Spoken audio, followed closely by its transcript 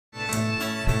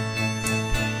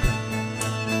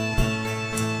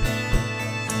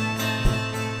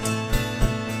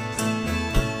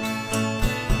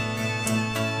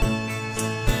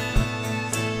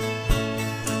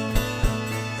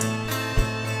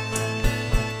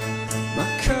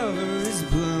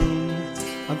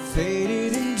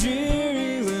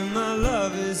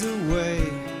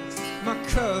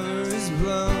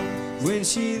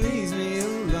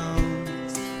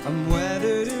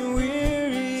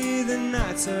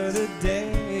nights are the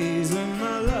days when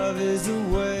my love is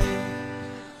away.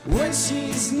 When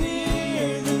she's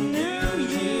near, the new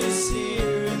year's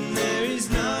here, and there is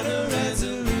not a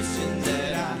resolution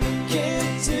that I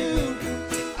can't do.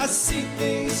 I see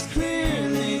things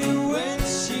clearly when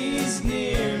she's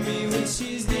near me. When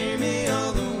she's near me,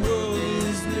 all the world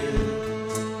is new.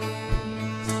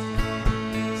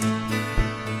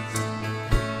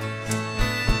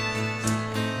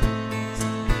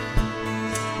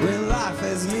 When life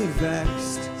has me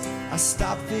vexed, I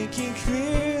stop thinking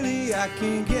clearly. I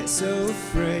can get so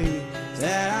afraid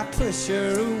that I push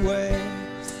her away.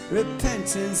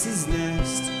 Repentance is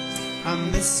next. I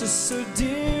miss her so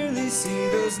dearly. See,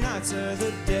 those nights are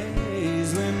the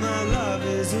days when my love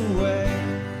is away.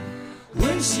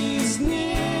 When she's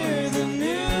near, the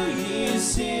new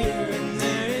year's here, and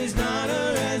there is not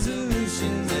a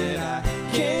resolution that I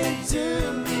can't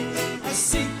do. I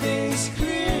see things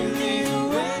clearly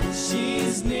when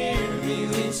she's near me.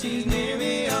 When she's near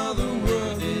me, all the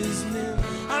world is new.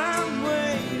 I'm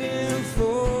waiting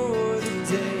for the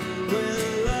day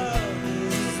when love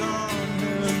is on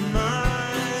her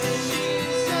mind.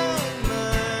 She's on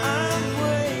mine. I'm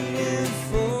waiting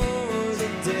for the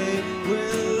day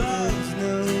when love's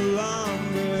no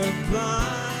longer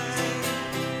blind.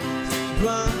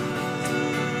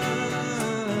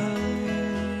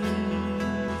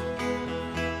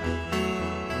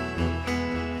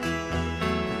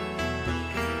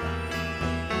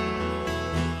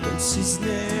 When she's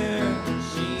near,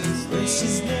 when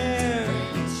she's near,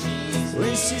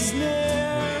 when she's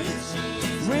near,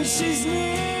 when she's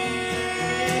near,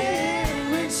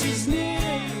 when she's near,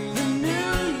 the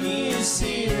new year's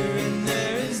here, and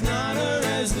there is not a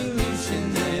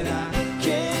resolution that I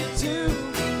can't do.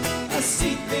 I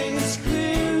see things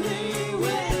clearly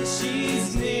when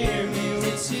she's near me.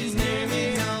 When she's near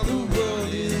me, all the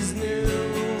world is new.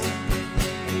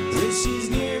 When she's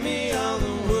near me, all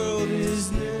the world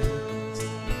is new.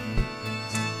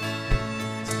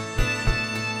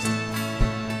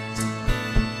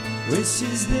 When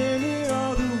she's near me,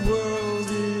 all the world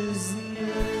is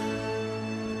new.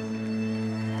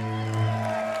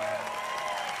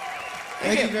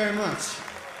 Thank you very much.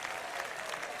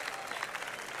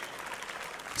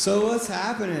 So what's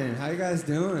happening? How you guys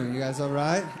doing? You guys all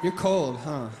right? You're cold,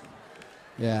 huh?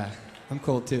 Yeah, I'm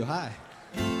cold too. Hi.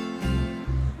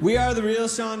 We are the real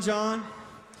Sean John,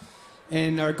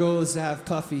 and our goal is to have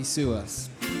Puffy sue us.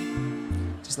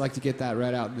 Just like to get that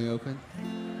right out in the open.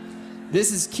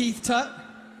 This is Keith Tutt,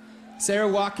 Sarah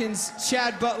Watkins,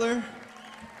 Chad Butler.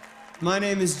 My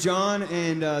name is John,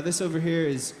 and this over here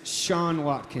is Sean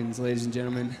Watkins, ladies and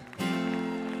gentlemen.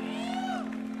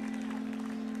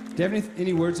 Do you have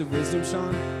any words of wisdom,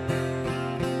 Sean?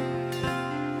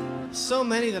 So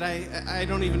many that I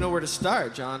don't even know where to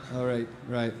start, John. All right,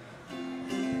 right.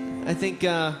 I think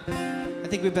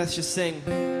we best just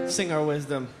sing our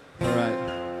wisdom. All right.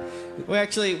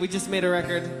 We just made a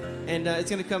record, and it's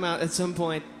gonna come out at some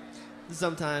point,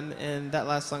 sometime, and that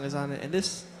last song is on it, and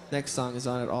this next song is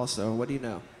on it also. What do you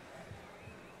know?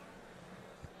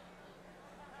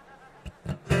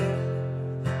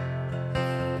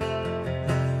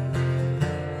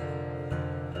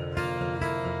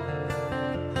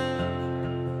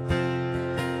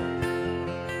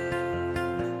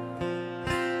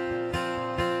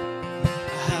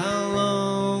 How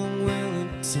long will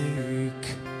it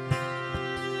take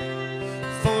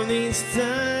for these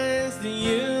ties to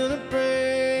you to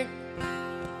break?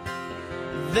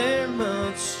 They're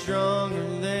much stronger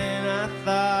than I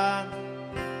thought.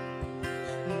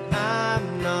 And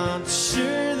I'm not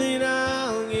sure that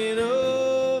I'll get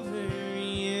over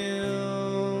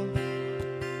you.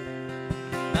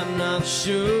 I'm not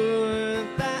sure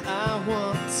that I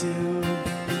want to.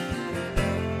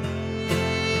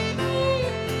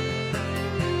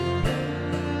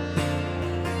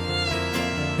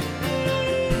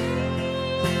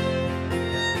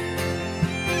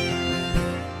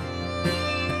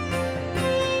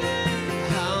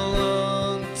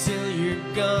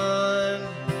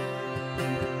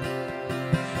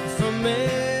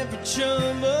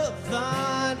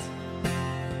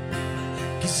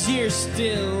 You're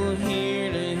still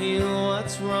here to heal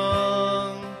what's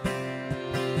wrong.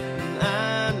 And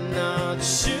I'm not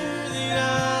sure that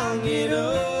I'll get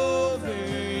over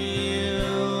you.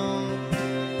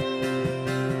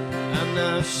 I'm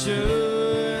not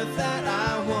sure that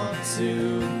I want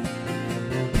to.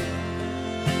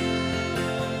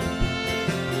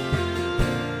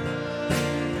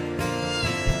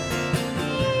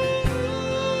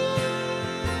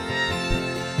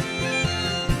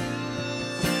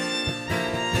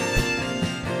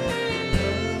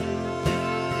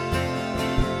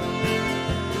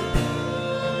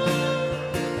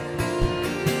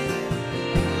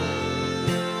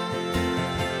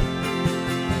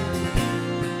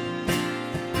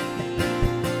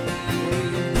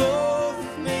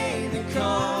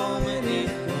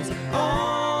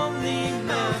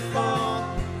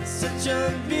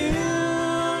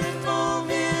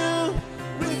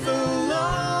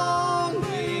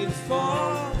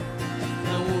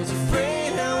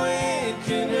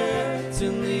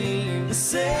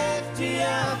 energy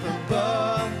up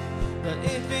above. But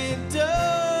if it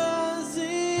doesn't,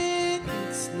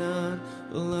 it's not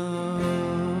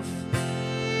love.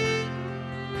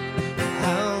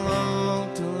 How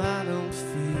long till I don't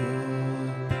feel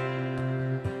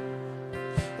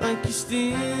like you're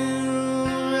still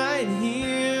right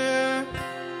here,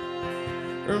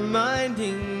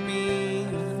 reminding me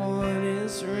of what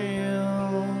is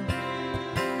real?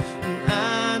 And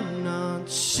I'm not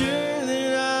sure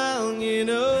that I'll get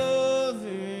over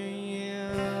you.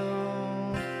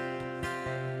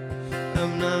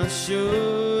 I'm not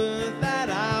sure that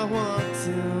I want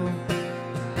to,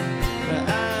 but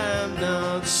I'm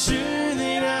not sure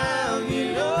that I'll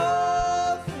get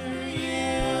over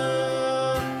you.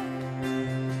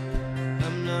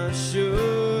 I'm not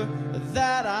sure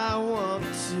that I want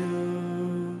to.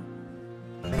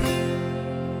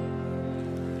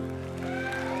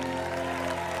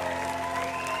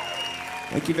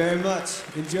 Thank you very much.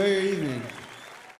 Enjoy your evening.